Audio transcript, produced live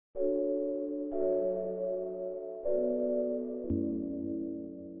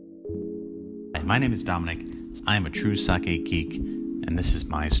my name is Dominic. I am a true sake geek, and this is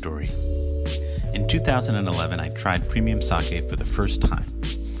my story. In 2011, I tried premium sake for the first time.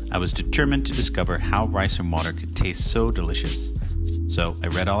 I was determined to discover how rice and water could taste so delicious. So I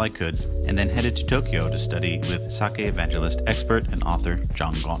read all I could, and then headed to Tokyo to study with sake evangelist expert and author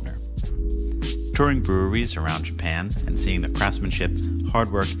John Galtner. Touring breweries around Japan and seeing the craftsmanship,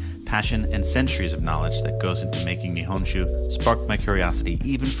 hard work, passion, and centuries of knowledge that goes into making Nihonshu sparked my curiosity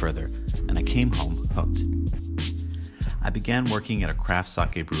even further, and I came home hooked. I began working at a craft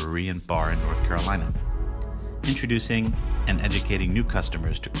sake brewery and bar in North Carolina, introducing and educating new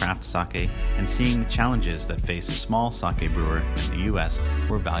customers to craft sake and seeing the challenges that face a small sake brewer in the U.S.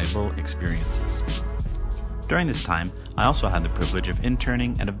 were valuable experiences. During this time, I also had the privilege of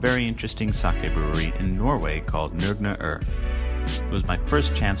interning at a very interesting sake brewery in Norway called Nurgna Ør. It was my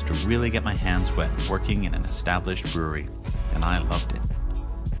first chance to really get my hands wet working in an established brewery, and I loved it.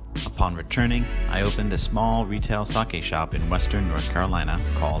 Upon returning, I opened a small retail sake shop in western North Carolina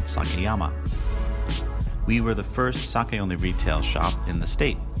called Sakeyama. We were the first sake-only retail shop in the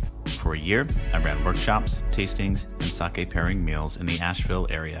state. For a year, I ran workshops, tastings, and sake pairing meals in the Asheville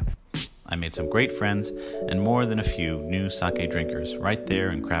area. I made some great friends and more than a few new sake drinkers right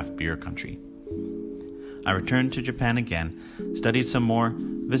there in craft beer country. I returned to Japan again, studied some more,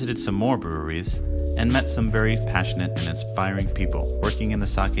 visited some more breweries, and met some very passionate and inspiring people working in the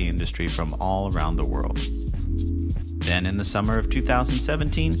sake industry from all around the world. Then in the summer of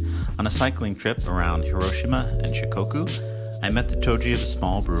 2017, on a cycling trip around Hiroshima and Shikoku, I met the Toji of a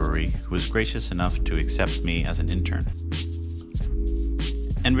small brewery who was gracious enough to accept me as an intern.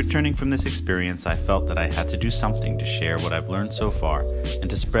 And returning from this experience, I felt that I had to do something to share what I've learned so far and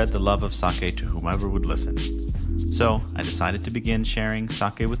to spread the love of sake to whomever would listen. So I decided to begin sharing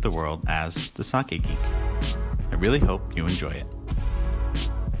sake with the world as the Sake Geek. I really hope you enjoy it.